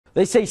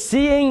They say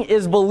seeing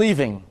is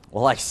believing.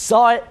 Well, I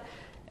saw it,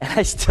 and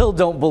I still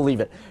don't believe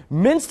it.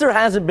 Minster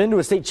hasn't been to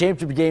a state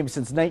championship game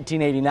since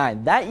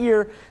 1989. That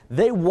year,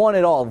 they won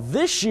it all.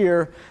 This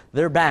year,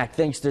 they're back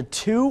thanks to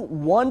 2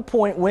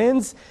 one-point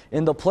wins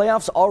in the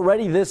playoffs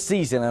already this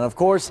season. And, of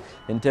course,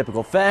 in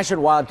typical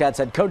fashion, Wildcats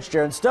head coach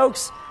Geron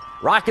Stokes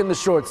rocking the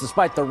shorts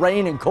despite the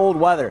rain and cold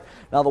weather.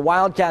 Now, the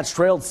Wildcats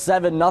trailed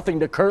 7-0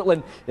 to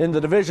Kirtland in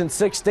the Division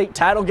VI state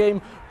title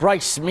game.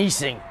 Bryce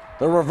Smeesing,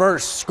 the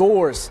reverse,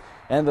 scores.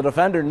 And the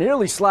defender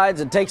nearly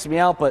slides and takes me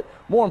out, but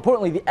more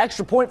importantly, the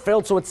extra point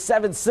failed, so it's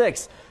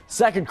 7-6.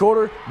 Second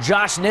quarter,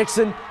 Josh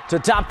Nixon to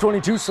top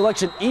 22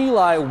 selection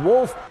Eli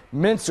Wolf.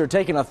 Minster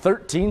taking a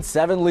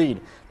 13-7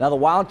 lead. Now the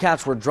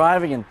Wildcats were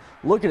driving and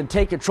looking to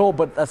take control,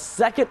 but a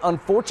second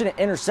unfortunate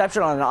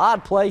interception on an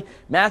odd play.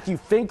 Matthew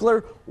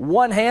Finkler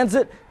one-hands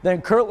it,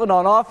 then Kirtland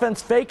on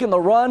offense faking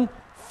the run.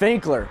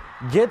 Finkler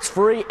gets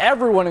free.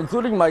 Everyone,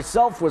 including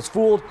myself, was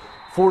fooled.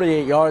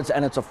 48 yards,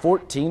 and it's a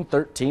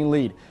 14-13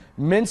 lead.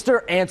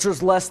 Minster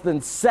answers less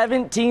than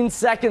 17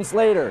 seconds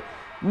later.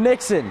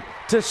 Nixon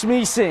to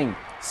Smeesing,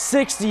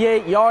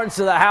 68 yards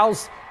to the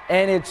house,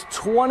 and it's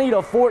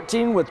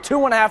 20-14 with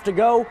 2.5 to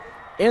go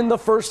in the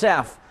first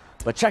half.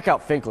 But check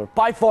out Finkler,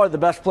 by far the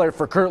best player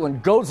for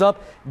Kirtland, goes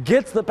up,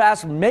 gets the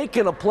pass,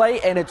 making a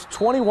play, and it's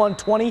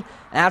 21-20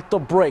 at the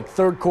break.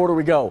 Third quarter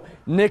we go.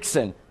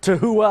 Nixon to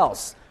who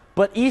else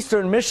but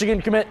Eastern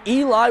Michigan commit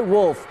Eli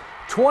Wolf,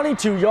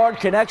 22-yard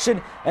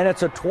connection, and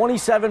it's a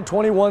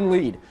 27-21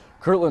 lead.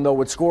 Kirtland, though,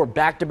 would score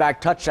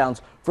back-to-back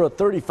touchdowns for a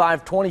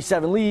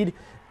 35-27 lead.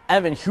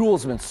 Evan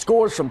Hulsman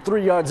scores from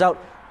 3 yards out.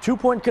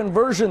 2-point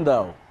conversion,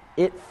 though.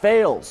 It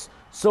fails.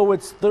 So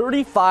it's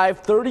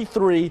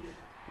 35-33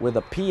 with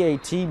a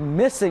PAT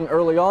missing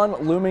early on,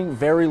 looming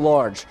very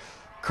large.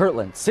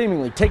 Kirtland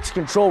seemingly takes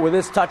control with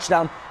this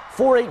touchdown.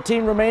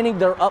 4:18 remaining.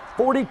 They're up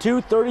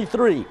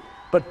 42-33.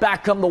 But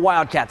back come the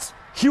Wildcats.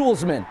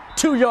 Hulsman,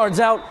 2 yards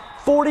out.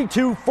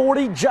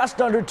 42-40,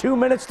 just under 2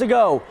 minutes to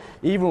go.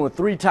 Even with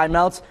 3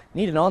 timeouts,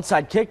 need an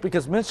onside kick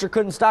because Minster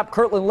couldn't stop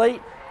Kirtland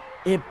late.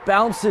 It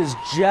bounces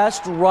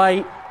just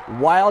right.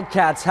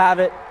 Wildcats have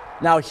it.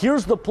 Now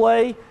here's the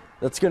play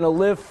that's going to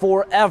live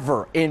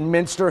forever in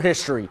Minster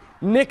history.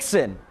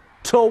 Nixon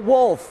to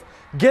Wolf,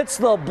 gets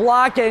the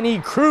block and he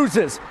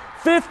cruises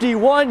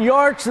 51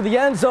 yards to the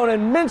end zone,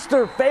 and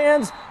Minster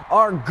fans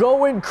are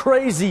going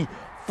crazy.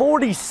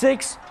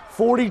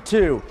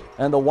 46-42,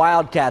 and the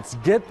Wildcats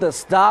get the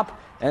stop,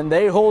 and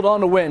they hold on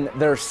to win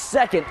their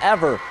second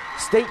ever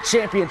state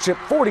championship,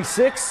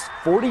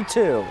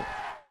 46-42.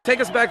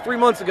 Take us back 3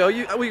 months ago,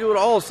 we would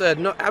all have said,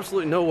 no,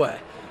 absolutely no way.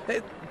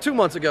 2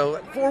 months ago,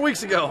 4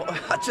 weeks ago,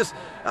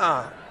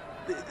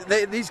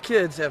 these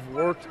kids have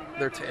worked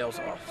their tails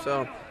off,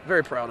 so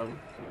very proud of them.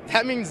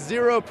 That means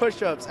 0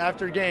 push-ups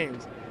after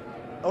games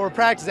or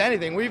practice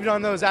anything. We've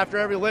done those after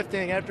every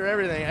lifting, after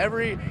everything.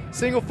 Every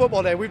single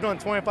football day, we've done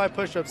 25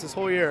 push-ups this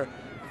whole year.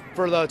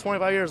 For the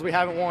 25 years we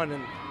haven't won,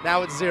 and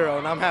now it's 0,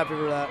 and I'm happy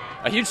for that.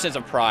 A huge sense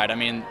of pride. I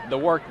mean, the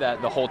work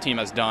that the whole team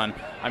has done,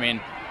 I mean,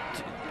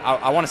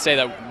 I want to say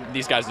that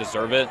these guys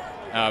deserve it.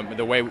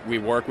 The way we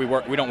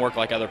don't work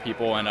like other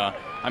people, and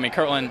I mean,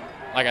 Kirtland,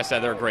 like I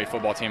said, they're a great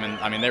football team, and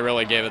I mean, they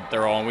really gave it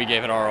their all, and we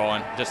gave it our all,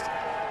 and just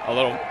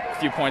a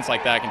few points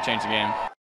like that can change the game.